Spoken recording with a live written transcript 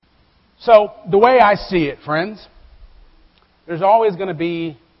So, the way I see it, friends, there's always going to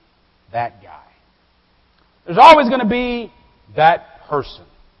be that guy. There's always going to be that person.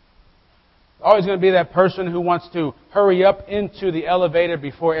 There's always going to be that person who wants to hurry up into the elevator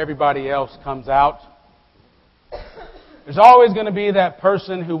before everybody else comes out. There's always going to be that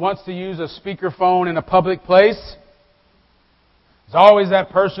person who wants to use a speakerphone in a public place. There's always that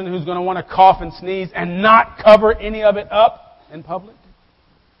person who's going to want to cough and sneeze and not cover any of it up in public.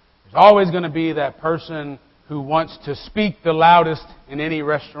 There's always going to be that person who wants to speak the loudest in any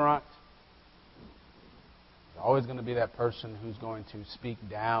restaurant. There's always going to be that person who's going to speak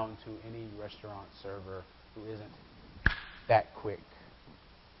down to any restaurant server who isn't that quick.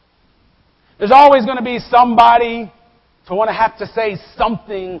 There's always going to be somebody to want to have to say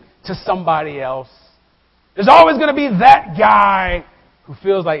something to somebody else. There's always going to be that guy who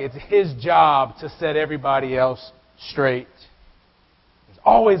feels like it's his job to set everybody else straight. There's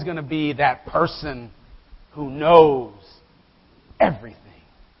always going to be that person who knows everything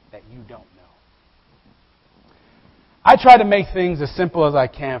that you don't know. I try to make things as simple as I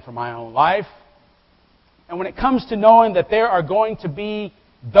can for my own life. And when it comes to knowing that there are going to be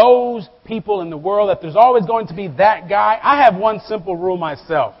those people in the world, that there's always going to be that guy, I have one simple rule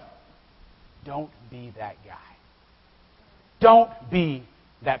myself. Don't be that guy. Don't be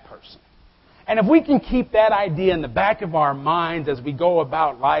that person. And if we can keep that idea in the back of our minds as we go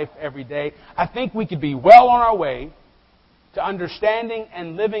about life every day, I think we could be well on our way to understanding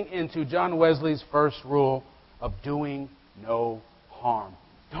and living into John Wesley's first rule of doing no harm.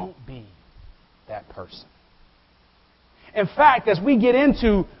 Don't be that person. In fact, as we get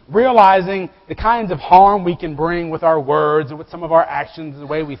into realizing the kinds of harm we can bring with our words and with some of our actions and the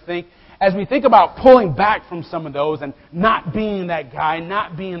way we think, as we think about pulling back from some of those and not being that guy,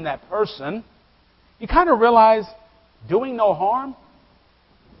 not being that person, you kind of realize doing no harm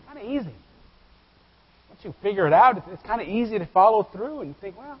is kind of easy. Once you figure it out, it's kind of easy to follow through and you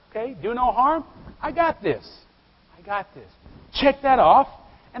think, well, okay, do no harm. I got this. I got this. Check that off,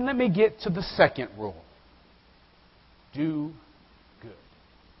 and let me get to the second rule. Do good.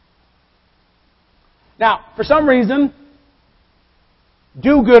 Now, for some reason,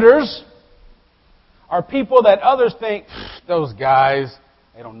 do-gooders are people that others think, those guys,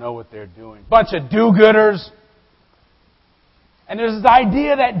 they don't know what they're doing. Bunch of do-gooders. And there's this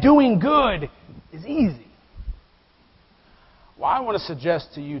idea that doing good is easy. Well, I want to suggest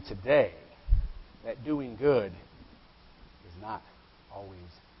to you today that doing good is not always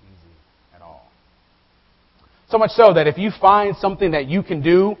easy at all. So much so that if you find something that you can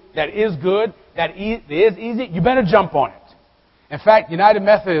do that is good, that is easy, you better jump on it. In fact, United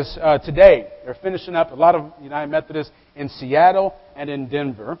Methodists today, they're finishing up, a lot of United Methodists in Seattle and in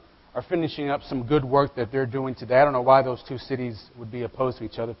Denver are finishing up some good work that they're doing today. I don't know why those two cities would be opposed to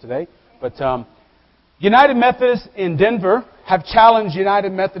each other today. But United Methodists in Denver have challenged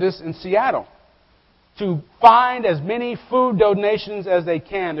United Methodists in Seattle to find as many food donations as they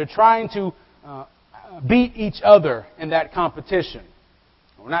can. They're trying to beat each other in that competition.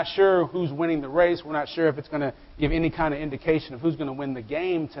 We're not sure who's winning the race. We're not sure if it's going to give any kind of indication of who's going to win the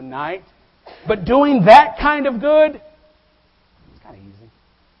game tonight. But doing that kind of good, it's kind of easy,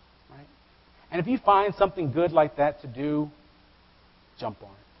 right? And if you find something good like that to do, jump on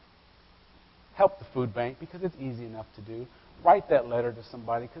it. Help the food bank because it's easy enough to do. Write that letter to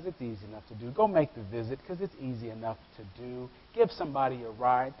somebody because it's easy enough to do. Go make the visit because it's easy enough to do. Give somebody a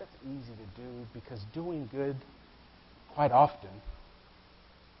ride. That's easy to do because doing good quite often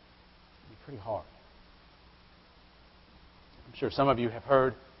pretty hard. I'm sure some of you have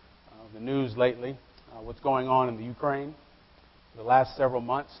heard the news lately, what's going on in the Ukraine. For the last several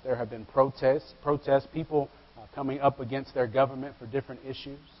months, there have been protests, people coming up against their government for different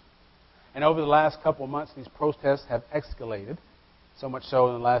issues. And over the last couple of months, these protests have escalated, so much so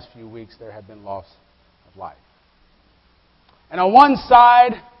in the last few weeks there have been loss of life. And on one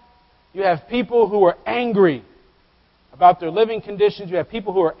side, you have people who are angry about their living conditions. You have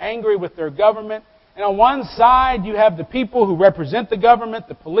people who are angry with their government. And on one side, you have the people who represent the government,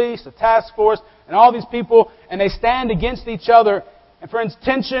 the police, the task force, and all these people, and they stand against each other. And friends,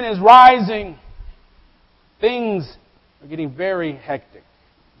 tension is rising. Things are getting very hectic,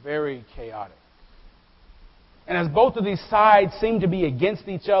 very chaotic. And as both of these sides seem to be against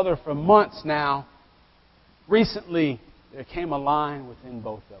each other for months now, recently there came a line within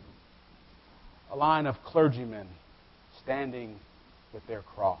both of them. A line of clergymen standing with their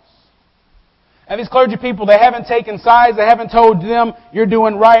cross. And these clergy people, they haven't taken sides. They haven't told them, you're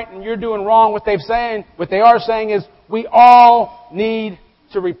doing right and you're doing wrong. What they are saying is, we all need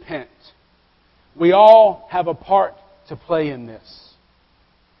to repent. We all have a part to play in this.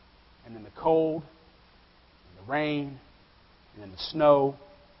 And in the cold, in the rain, and in the snow,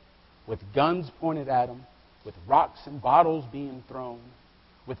 with guns pointed at them, with rocks and bottles being thrown,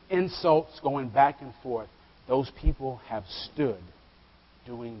 with insults going back and forth, those people have stood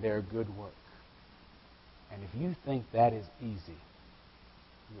doing their good work. And if you think that is easy,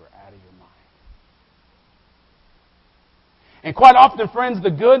 you are out of your mind. And quite often, friends, the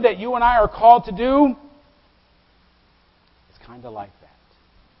good that you and I are called to do is kind of like that.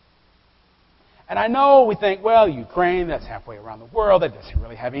 And I know we think, well, Ukraine, that's halfway around the world. That doesn't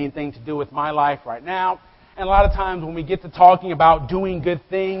really have anything to do with my life right now. And a lot of times when we get to talking about doing good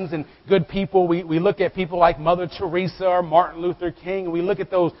things and good people, we look at people like Mother Teresa or Martin Luther King, and we look at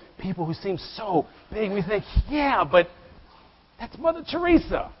those people who seem so big, and we think, yeah, but that's Mother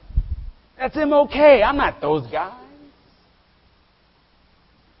Teresa. That's MLK. I'm not those guys.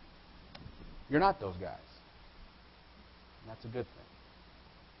 You're not those guys. And that's a good thing.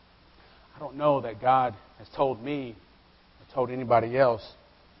 I don't know that God has told me or told anybody else,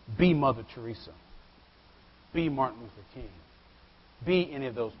 be Mother Teresa. Be Martin Luther King. Be any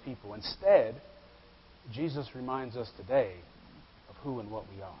of those people. Instead, Jesus reminds us today of who and what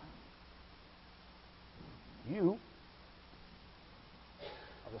we are. You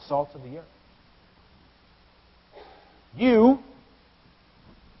are the salt of the earth. You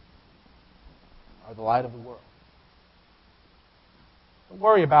are the light of the world. Don't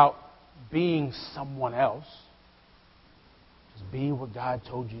worry about being someone else. Just be what God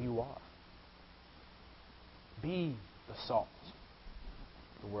told you are. Be the salt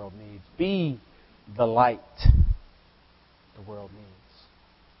the world needs. Be the light the world needs.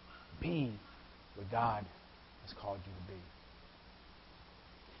 Be what God has called you to be.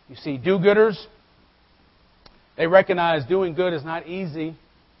 You see, do-gooders, they recognize doing good is not easy,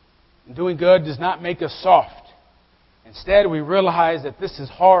 and doing good does not make us soft. Instead, we realize that this is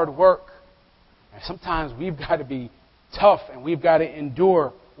hard work. And sometimes we've got to be tough and we've got to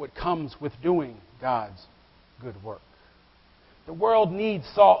endure what comes with doing God's good work. The world needs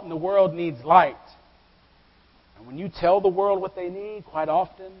salt and the world needs light. And when you tell the world what they need, quite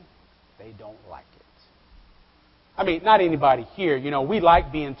often, they don't like it. I mean, not anybody here. You know, we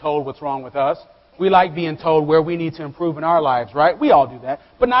like being told what's wrong with us. We like being told where we need to improve in our lives, right? We all do that.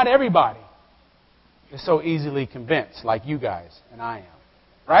 But not everybody is so easily convinced like you guys and I am.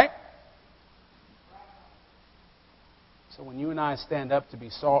 Right? So when you and I stand up to be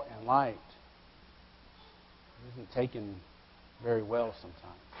salt and light, it isn't taken very well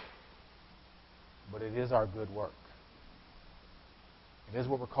sometimes. But it is our good work. It is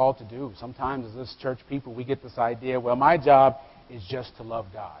what we're called to do. Sometimes as this church people, we get this idea, well, my job is just to love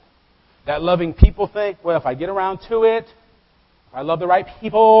God. That loving people think, well, if I get around to it, if I love the right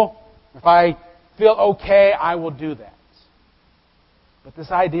people, if I feel okay, I will do that. But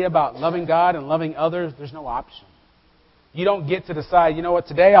this idea about loving God and loving others, there's no option. You don't get to decide, you know what,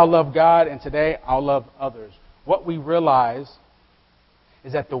 today I'll love God and today I'll love others. What we realize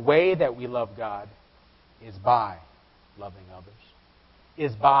is that the way that we love God is by loving others,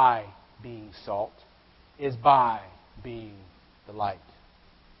 is by being salt, is by being the light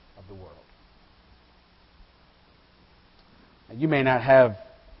of the world. Now, you may not have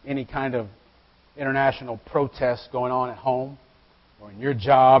any kind of international protests going on at home or in your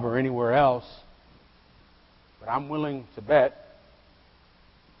job or anywhere else, but I'm willing to bet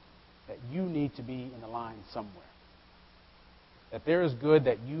that you need to be in the line somewhere. That there is good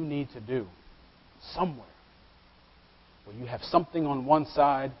that you need to do somewhere where you have something on one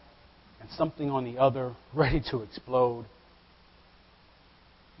side and something on the other ready to explode.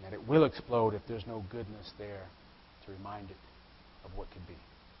 And that it will explode if there's no goodness there to remind it of what could be.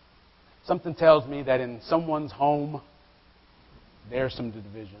 Something tells me that in someone's home, there's some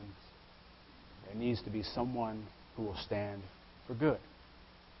divisions. There needs to be someone who will stand for good.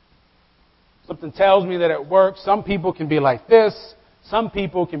 Something tells me that at work, some people can be like this, some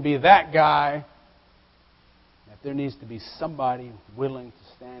people can be that guy. That there needs to be somebody willing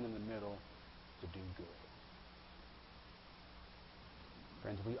to stand in the middle to do good.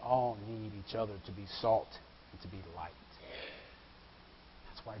 Friends, we all need each other to be salt and to be light.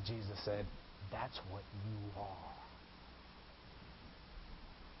 That's why Jesus said, that's what you are.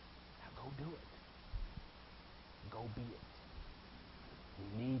 Now go do it. Go be it.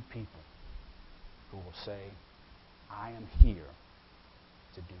 We need people who will say, I am here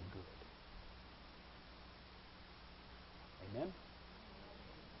to do good. Amen?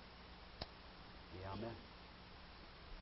 Yeah, amen.